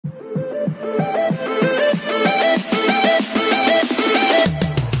Hi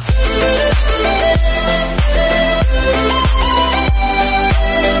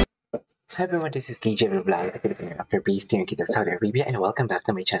everyone, this is KJ Vlog, a Filipino actor based here in Saudi Arabia, and welcome back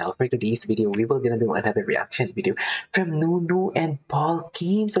to my channel. For today's video, we will gonna do another reaction video from NuNew and Paul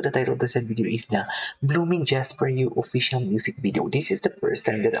Kim. So the title of this video is the Blooming Just For You official music video. This is the first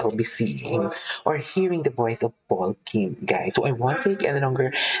time that I'll be seeing or hearing the voice of Paul Kim, guys. So I won't take any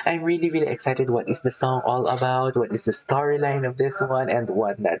longer. I'm really excited. What is the song all about? What is the storyline of this one and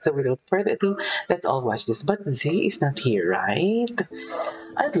whatnot? So without further ado, let's all watch this. But Z is not here, right?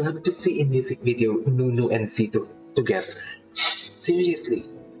 I'd love to see a music video NuNew and Zito together. Seriously.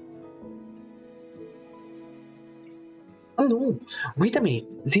 Oh no, wait a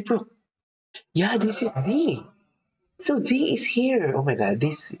minute, Zipro. Yeah, this is Z. So Z is here. Oh my god,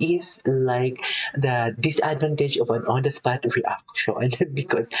 this is like the disadvantage of an on-the-spot reaction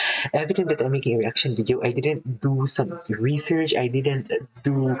because every time that I'm making a reaction video, I didn't do some research, I didn't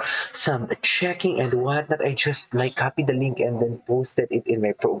do some checking and whatnot. I just like copied the link and then posted it in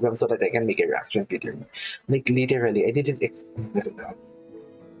my program so that I can make a reaction video. Like literally, I didn't expect that.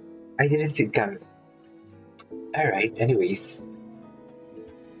 I didn't see it coming. Alright, anyways.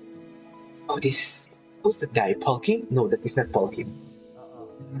 Oh, this is... Who's that guy? Paul Kim? No, that is not Paul Kim.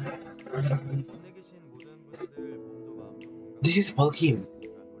 This is Paul Kim.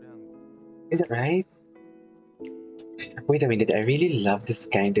 Is that right? Wait a minute, I really love this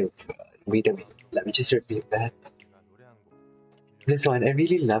kind of... wait a minute, let me just repeat that. This one, I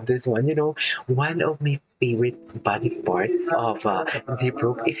really love this one. You know, one of my favorite body parts of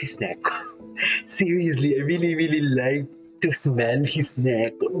Zipro is his neck. Seriously, I really like to smell his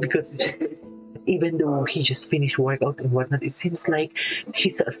neck because it's just, even though he just finished workout and whatnot, it seems like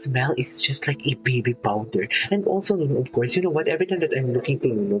his smell is just like a baby powder. And also, of course, you know what? Every time that I'm looking to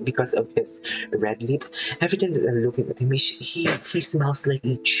NuNew because of his red lips, every time that I'm looking at him, he smells like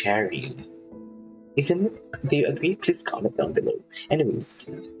a cherry. Isn't it? Do you agree? Please comment down below. Anyways,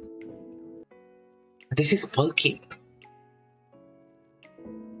 this is Paul Kim.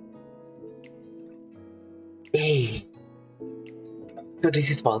 Hey, so this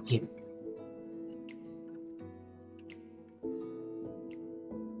is Paul Kim.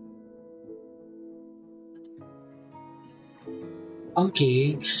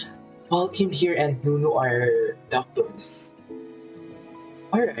 Okay, Paul Kim here and NuNew are doctors.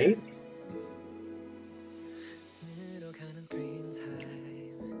 Alright.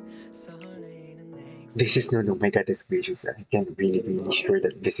 This is NuNew. My god, is gracious. I can really sure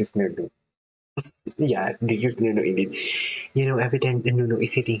that this is NuNew. Yeah, this is NuNew indeed. You know, every time NuNew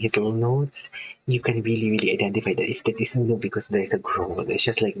is hitting his low notes, you can really identify that if that is NuNew because there's a growl. It's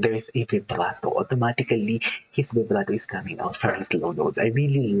just like there's a vibrato. Automatically, his vibrato is coming out from his low notes. I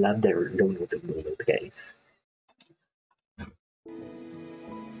really love the low notes of NuNew, guys.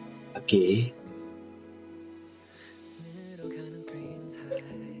 Okay.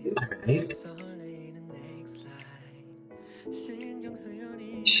 Alright.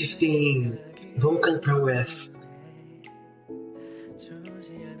 Shifting vocal prowess.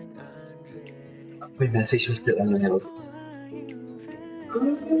 My message was still unread.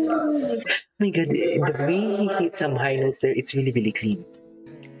 Oh my god, the way he hit some high notes there, it's really clean.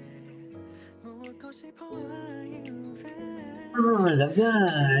 Oh, I love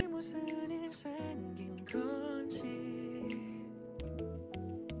that.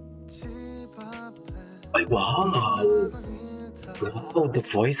 Oh, wow. Wow, the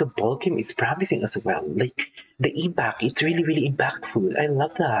voice of Paul Kim is promising as well. Like, the impact, it's really impactful. I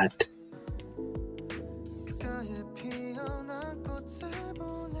love that.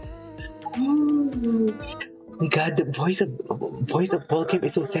 Oh my god, the voice of Paul Kim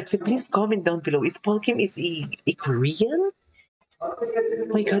is so sexy. Please comment down below. Is Paul Kim a Korean? Oh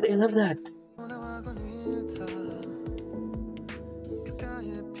my god, I love that.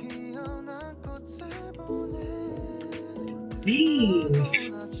 Nice.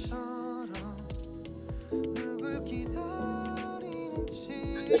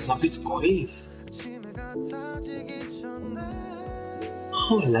 I love his voice.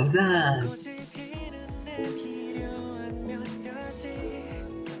 Oh, I love that.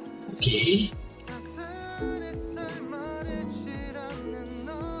 Okay.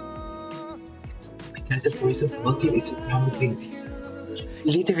 Because the voice of Paul Kim is so promising.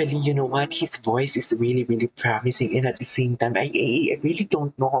 Literally, you know what? His voice is really promising, and at the same time, I really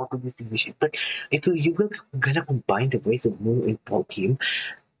don't know how to distinguish it. But if you will gonna combine the voice of NuNew and Paul Kim,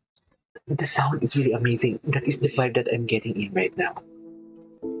 the sound is really amazing. That is the vibe that I'm getting in right now.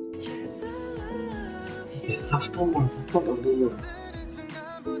 Yes, soft tone.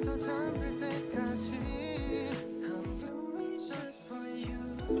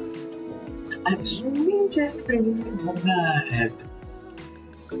 I'm blooming just for you. Alright.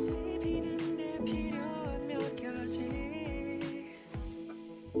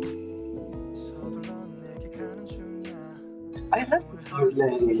 I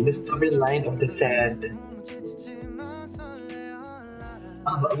love the storyline of the sad.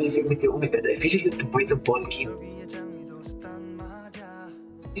 Amazing with you. Oh my god, I really love the voice of Paul Kim.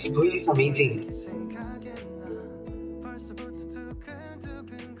 His voice is amazing.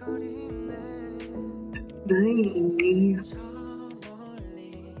 Nice.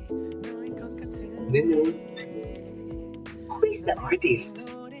 NuNew. Who is the artist?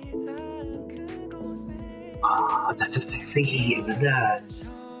 Ah, that's so sexy. I love that.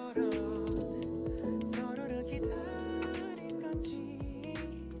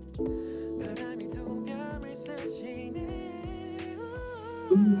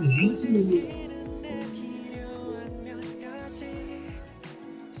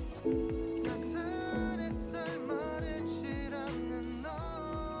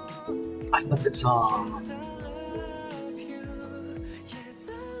 I love the song.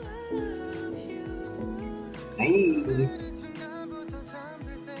 Hey.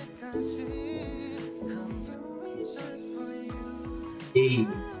 Hey.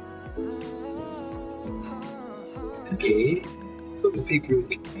 Okay. So Zebrook.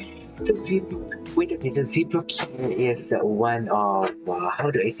 So Zebrook. Wait a minute. So Zebrook here is one of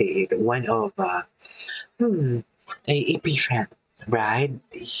how do I say it? One of a patient, right?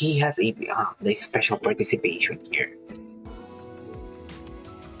 He has a like special participation here.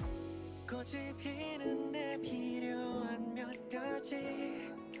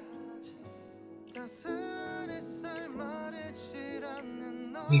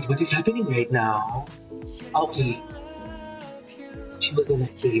 Wait, what is happening right now? Okay, she was gonna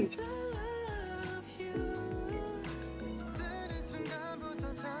save.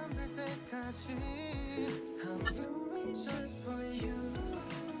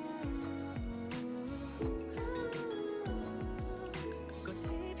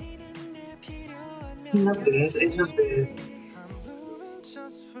 I love this. I love this.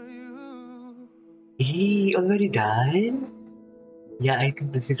 Hey, already done? Yeah, I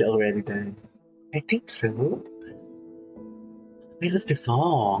think this is already done. I think so. I love the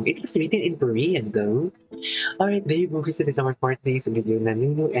song. It was written in Korean though. Alright, there you go. This is our part days video na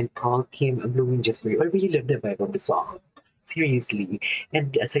NuNew and Paul Kim blooming just for you. I really love the vibe of the song. Seriously.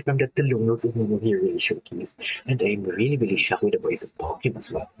 And aside from that, the low notes of NuNew here really showcased. And I'm really, really shocked with the voice of Paul Kim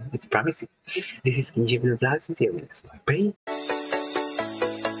as well. It's promising. This is Kinji Vlogs and see you next time. Bye!